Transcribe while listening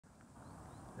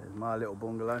There's my little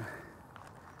bungalow. You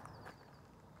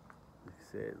can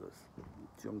see it, there's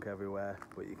junk everywhere,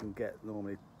 but you can get,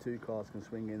 normally 2 cars can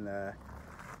swing in there,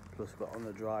 plus got on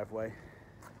the driveway.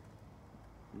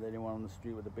 And the only one on the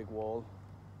street with a big wall.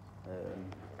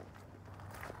 And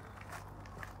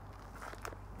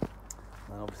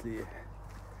obviously it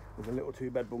was a little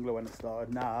 2-bed bungalow when it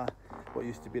started. Now what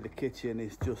used to be the kitchen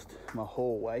is just my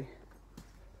hallway.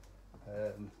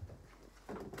 Got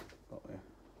my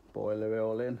boiler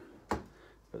all in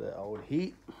for the old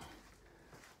heat.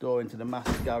 Door into the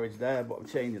master garage there, but I'm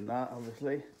changing that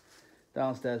obviously.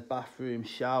 Downstairs bathroom,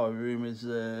 shower room is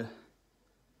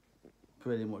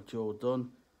pretty much all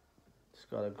done. Just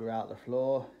got to grout the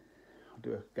floor,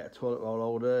 get a toilet roll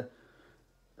holder.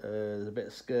 There's a bit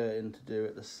of skirting to do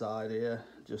at the side here,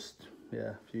 just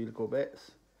yeah, a few little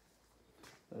bits.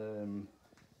 The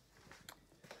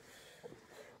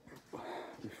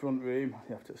front room,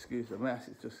 you have to excuse the mess,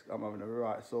 it's just I'm having a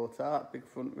right sort out. Big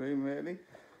front room really.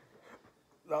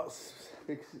 That's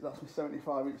my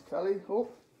 75-inch telly. Oh.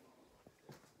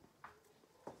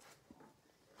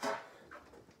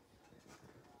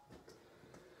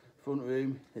 Front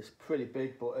room, it's pretty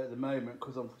big, but at the moment,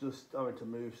 because I'm just having to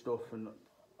move stuff and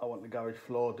I want the garage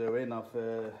floor doing, I've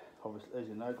obviously, as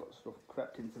you know, got stuff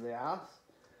crept into the house.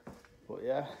 But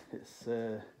yeah, it's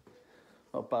not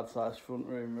a bad sized front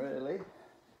room really.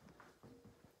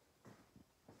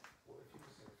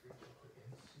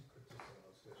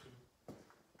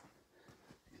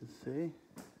 You can see,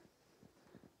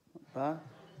 not bad.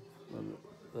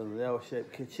 The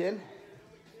L-shaped kitchen.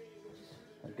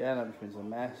 Again, everything's a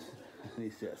mess. It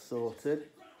needs to get sorted.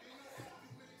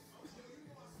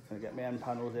 Gonna get my end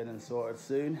panels in and sorted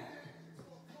soon.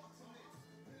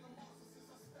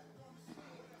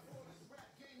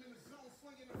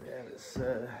 Yeah, it's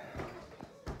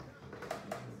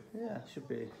yeah, it should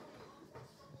be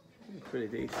pretty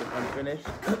decent when finished.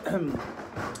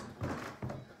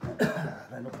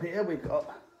 Then up here we've got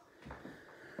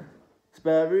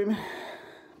spare room,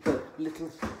 but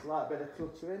little slight bit of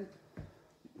cluttering.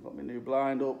 Got my new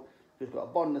blind up. Just got a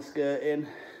bonnet skirt in,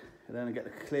 and then I get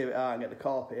to clear it out and get the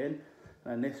carpet in.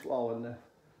 And this wall and the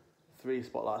 3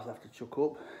 spotlights left to chuck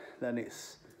up. Then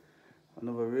it's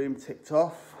another room ticked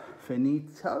off.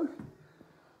 Finito.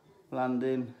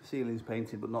 Landing, ceiling's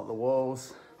painted but not the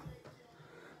walls.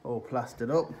 All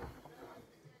plastered up.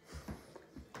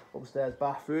 Upstairs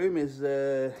bathroom is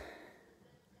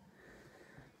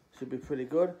should be pretty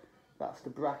good. That's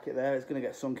the bracket there. It's going to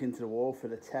get sunk into the wall for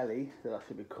the telly, so that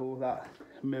should be cool. That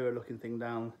mirror looking thing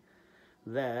down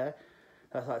there,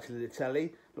 that's actually the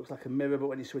telly. Looks like a mirror, but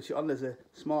when you switch it on, there's a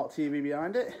smart TV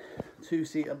behind it.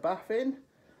 2-seater bath in.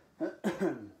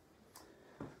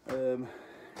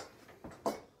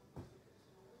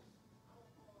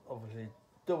 Obviously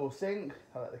double sink.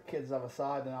 I let the kids have a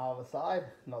side and I'll have a side.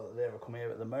 Not that they ever come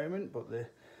here at the moment, but they,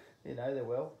 you know, they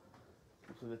will.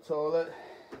 To the toilet.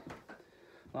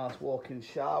 Nice walk-in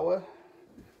shower.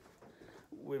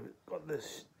 We've got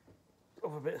this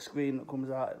other bit of screen that comes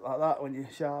out like that when you're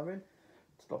showering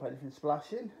to stop anything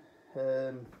splashing.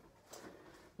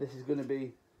 This is going to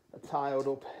be a tiled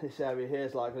up, this area here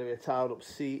is like going to be a tiled up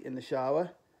seat in the shower.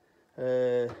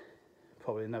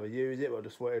 Probably never use it, but I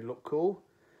just thought it'd look cool.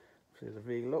 See the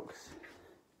V-looks.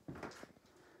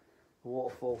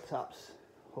 Waterfall taps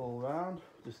all round.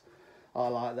 Just I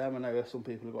like them. I know some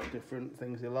people have got different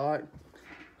things they like.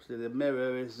 So the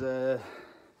mirror is the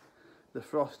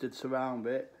frosted surround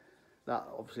bit. That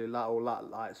obviously that all that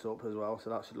lights up as well,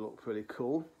 so that should look pretty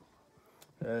cool.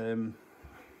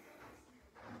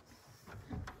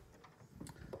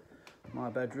 My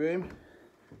bedroom,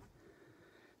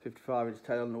 55-inch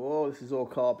tail on the wall. This is all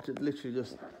carpeted. Literally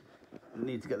just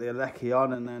need to get the lecky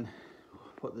on and then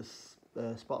put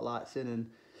the spotlights in, and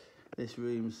this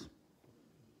room's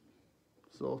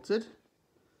sorted.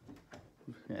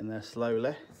 Getting there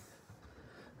slowly.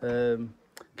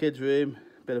 Kids' room,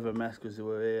 bit of a mess because they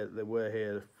were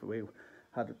here. We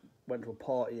went to a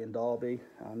party in Derby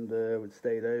and we'd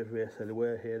stayed over here, so they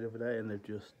were here the other day and they've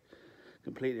just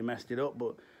completely messed it up.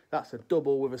 But that's a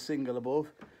double with a single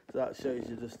above, so that shows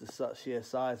you just the sheer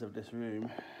size of this room.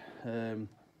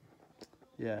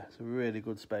 Yeah, it's a really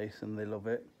good space and they love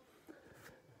it.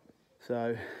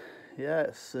 So yeah,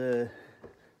 it's the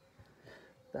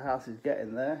house is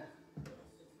getting there.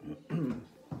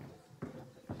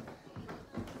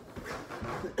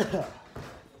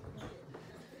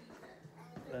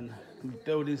 Then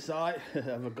building site,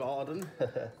 have a garden.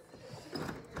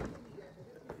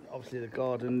 Obviously the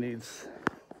garden needs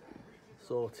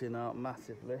sorting out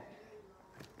massively.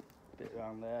 Bit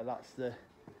around there, that's the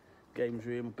games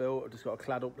room built. I've just got to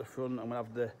clad up the front. I'm gonna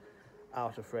have the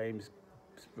outer frames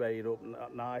sprayed up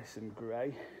nice and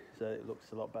grey, so it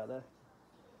looks a lot better.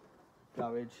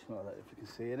 Garage, well, I don't know if you can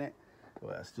see in it,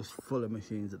 well, it's just full of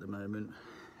machines at the moment.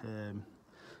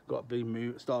 Got to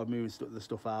be started moving the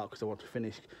stuff out because I want to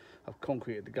finish. I've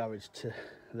concreted the garage to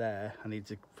there. I need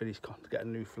to finish to get a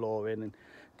new floor in and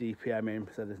DPM in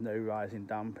so there's no rising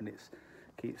damp and it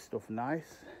keeps stuff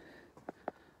nice.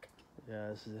 Yeah,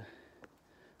 this is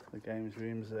the games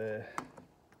rooms there.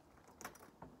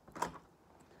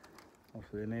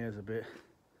 Obviously in here's a bit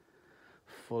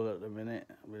full at the minute.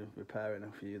 We're repairing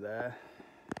a few there.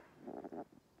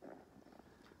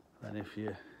 And if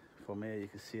you, from here you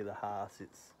can see the house,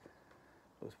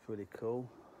 looks pretty cool.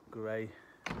 Grey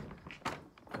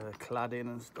cladding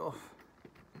and stuff.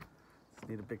 Just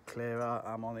need a big clear out.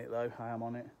 I'm on it though, I am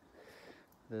on it.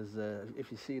 There's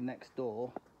if you see next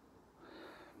door,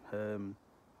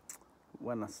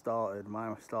 when I started,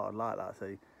 mine started like that, so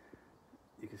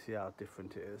you can see how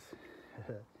different it is.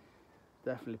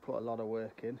 Definitely put a lot of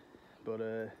work in, but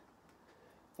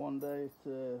one day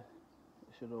it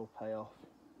should all pay off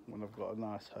when I've got a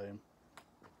nice home,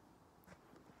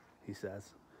 he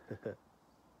says.